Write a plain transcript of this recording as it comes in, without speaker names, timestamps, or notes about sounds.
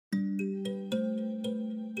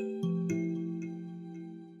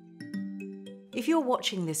If you're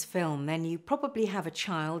watching this film, then you probably have a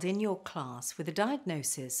child in your class with a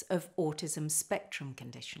diagnosis of Autism Spectrum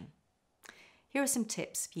Condition. Here are some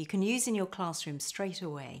tips you can use in your classroom straight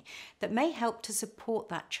away that may help to support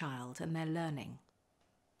that child and their learning.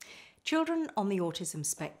 Children on the autism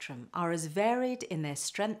spectrum are as varied in their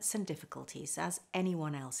strengths and difficulties as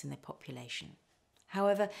anyone else in their population.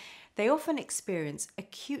 However, they often experience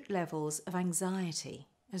acute levels of anxiety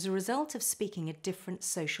as a result of speaking a different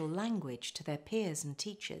social language to their peers and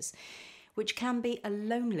teachers, which can be a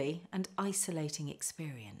lonely and isolating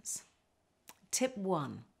experience. Tip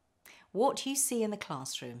 1. What you see in the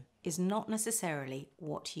classroom is not necessarily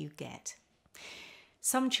what you get.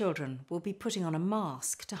 Some children will be putting on a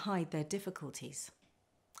mask to hide their difficulties.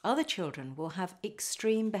 Other children will have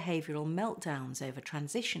extreme behavioural meltdowns over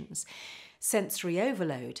transitions, sensory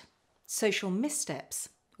overload, social missteps,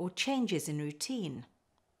 or changes in routine.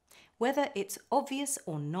 Whether it's obvious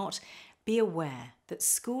or not, be aware that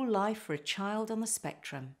school life for a child on the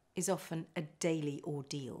spectrum is often a daily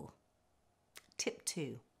ordeal. Tip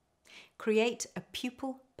 2. Create a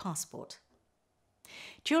pupil passport.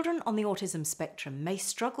 Children on the autism spectrum may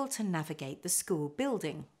struggle to navigate the school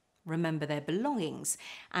building, remember their belongings,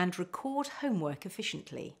 and record homework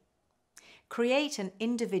efficiently. Create an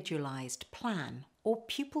individualised plan or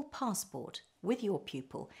pupil passport with your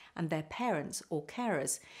pupil and their parents or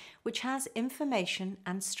carers, which has information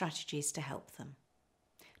and strategies to help them.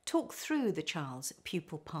 Talk through the child's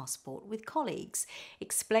pupil passport with colleagues,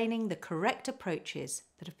 explaining the correct approaches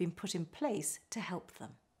that have been put in place to help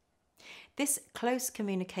them. This close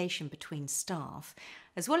communication between staff,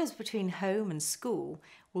 as well as between home and school,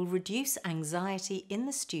 will reduce anxiety in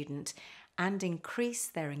the student and increase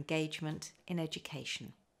their engagement in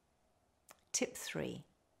education. Tip 3.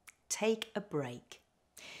 Take a break.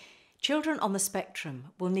 Children on the spectrum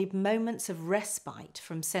will need moments of respite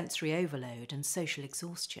from sensory overload and social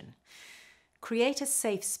exhaustion. Create a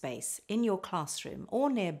safe space in your classroom or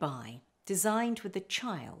nearby, designed with the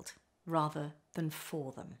child rather than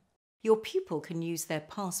for them. Your pupil can use their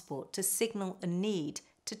passport to signal a need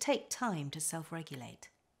to take time to self-regulate.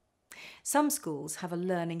 Some schools have a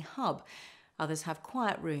learning hub. Others have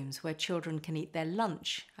quiet rooms where children can eat their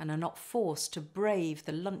lunch and are not forced to brave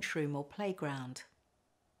the lunchroom or playground.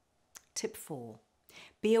 Tip 4.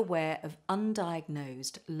 Be aware of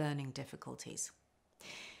undiagnosed learning difficulties.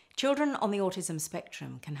 Children on the autism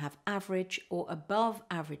spectrum can have average or above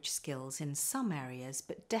average skills in some areas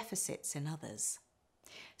but deficits in others.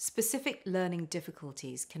 Specific learning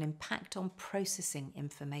difficulties can impact on processing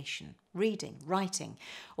information, reading, writing,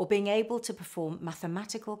 or being able to perform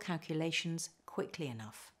mathematical calculations quickly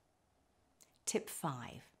enough. Tip 5.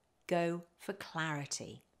 Go for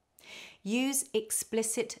clarity. Use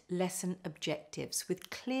explicit lesson objectives with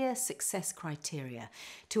clear success criteria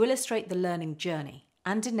to illustrate the learning journey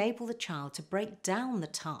and enable the child to break down the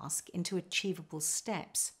task into achievable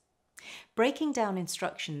steps. Breaking down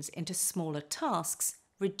instructions into smaller tasks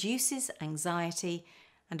reduces anxiety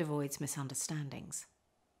and avoids misunderstandings.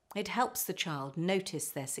 It helps the child notice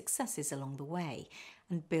their successes along the way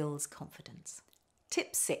and builds confidence.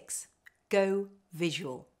 Tip 6. Go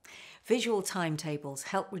visual. Visual timetables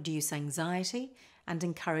help reduce anxiety and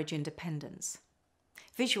encourage independence.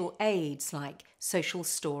 Visual aids like social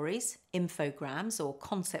stories, infograms, or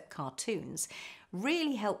concept cartoons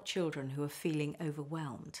really help children who are feeling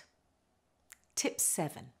overwhelmed. Tip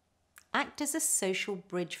 7. Act as a social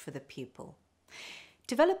bridge for the pupil.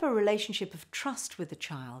 Develop a relationship of trust with the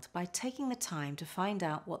child by taking the time to find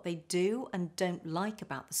out what they do and don't like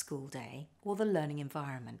about the school day or the learning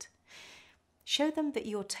environment. Show them that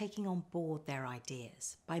you're taking on board their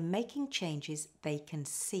ideas by making changes they can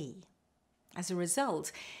see. As a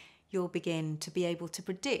result, you'll begin to be able to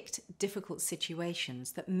predict difficult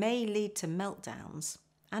situations that may lead to meltdowns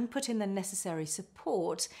and put in the necessary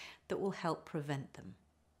support that will help prevent them.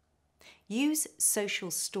 Use social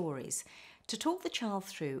stories to talk the child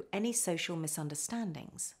through any social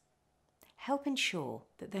misunderstandings. Help ensure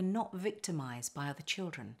that they're not victimised by other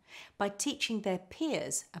children by teaching their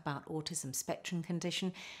peers about autism spectrum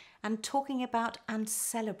condition and talking about and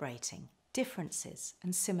celebrating differences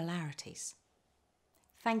and similarities.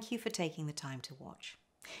 Thank you for taking the time to watch.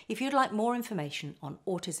 If you'd like more information on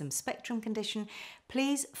autism spectrum condition,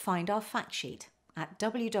 please find our fact sheet at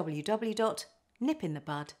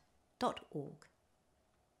www.nipinthebud.org.